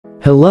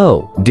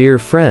Hello, dear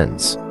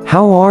friends.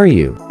 How are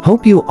you?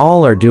 Hope you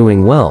all are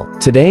doing well.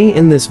 Today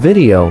in this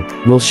video,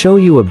 we'll show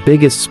you a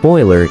biggest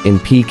spoiler in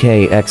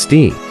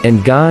PKXD.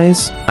 And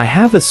guys, I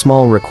have a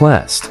small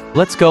request.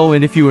 Let's go,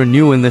 and if you are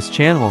new in this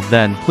channel,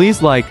 then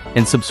please like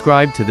and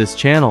subscribe to this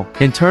channel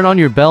and turn on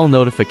your bell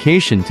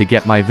notification to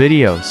get my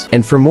videos.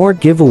 And for more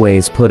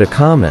giveaways, put a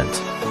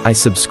comment, I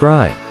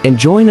subscribe, and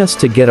join us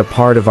to get a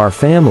part of our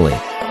family.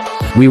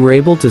 We were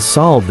able to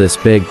solve this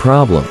big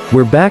problem.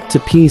 We're back to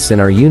peace in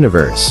our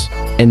universe.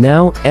 And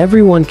now,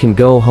 everyone can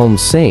go home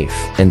safe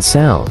and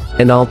sound.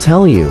 And I'll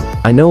tell you,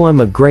 I know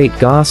I'm a great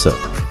gossip,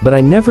 but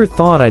I never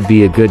thought I'd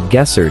be a good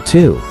guesser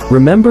too.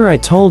 Remember I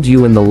told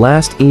you in the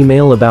last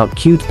email about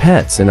cute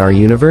pets in our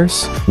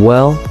universe?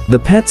 Well, the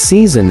pet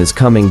season is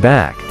coming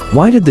back.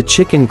 Why did the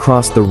chicken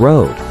cross the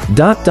road?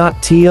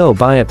 _to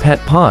buy a pet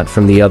pod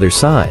from the other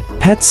side.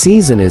 Pet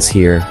season is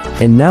here,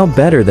 and now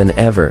better than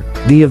ever.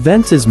 The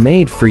event is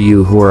made for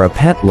you who are a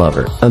pet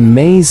lover.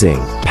 Amazing!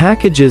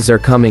 Packages are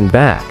coming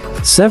back.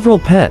 Several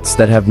pets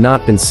that have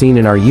not been seen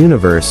in our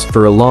universe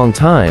for a long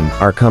time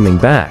are coming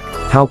back.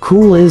 How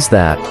cool is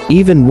that?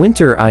 Even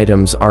winter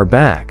items are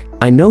back.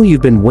 I know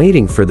you've been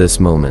waiting for this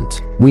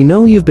moment. We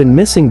know you've been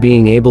missing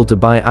being able to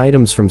buy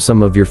items from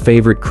some of your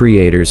favorite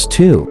creators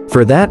too.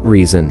 For that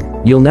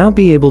reason, you'll now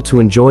be able to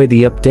enjoy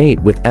the update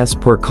with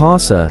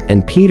𝚒𝚒𝚗𝚏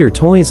and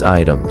𝚒𝚑𝚗𝚎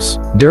items.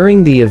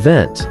 During the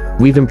event,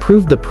 we've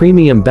improved the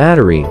premium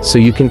battery so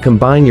you can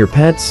combine your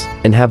pets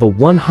and have a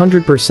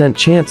 100%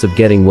 chance of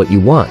getting what you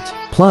want.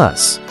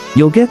 Plus,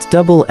 you'll get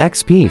double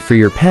XP for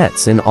your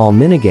pets in all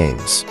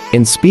minigames.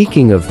 And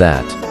speaking of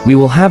that, we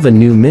will have a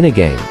new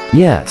minigame.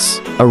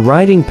 Yes, a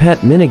riding pet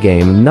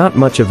minigame, not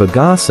much of a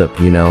gossip,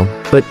 you know,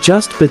 but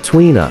just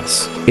between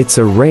us, it's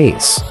a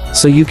race.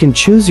 So you can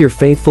choose your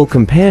faithful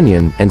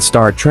companion and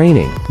start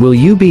training. Will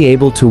you be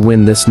able to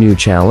win this new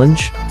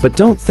challenge? But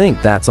don't think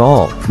that's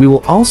all. We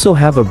will also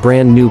have a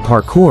brand new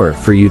parkour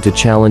for you to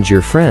challenge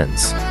your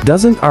friends.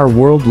 Doesn't our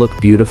world look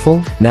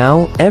beautiful?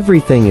 Now,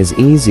 everything is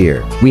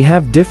easier. We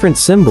have different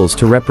symbols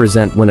to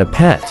represent when a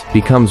pet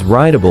becomes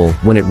rideable,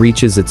 when it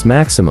reaches its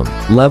maximum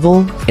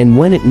level, and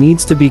when it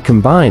needs to be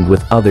combined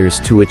with others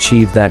to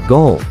achieve that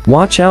goal.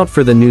 Watch out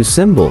for the new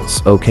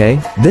symbols, okay?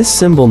 This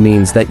symbol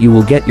means that you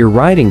will get your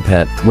riding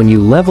pet when you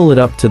level it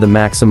up to the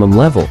maximum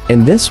level.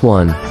 And this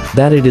one,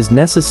 that it is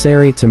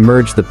necessary to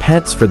merge the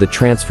pets for the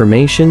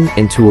transformation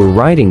into a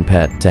riding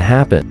pet to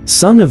happen.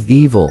 Son of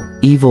evil,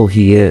 evil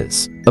he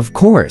is. Of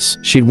course,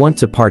 she'd want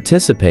to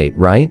participate,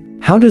 right?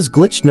 How does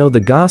Glitch know the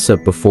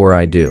gossip before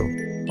I do?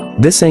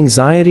 This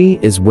anxiety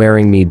is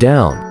wearing me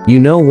down. You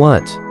know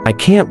what? I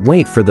can't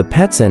wait for the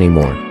pets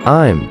anymore.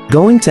 I'm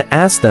going to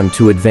ask them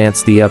to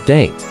advance the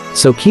update.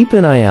 So keep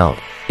an eye out.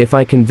 If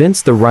I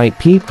convince the right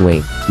people,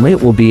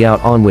 it will be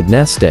out on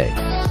Wednesday.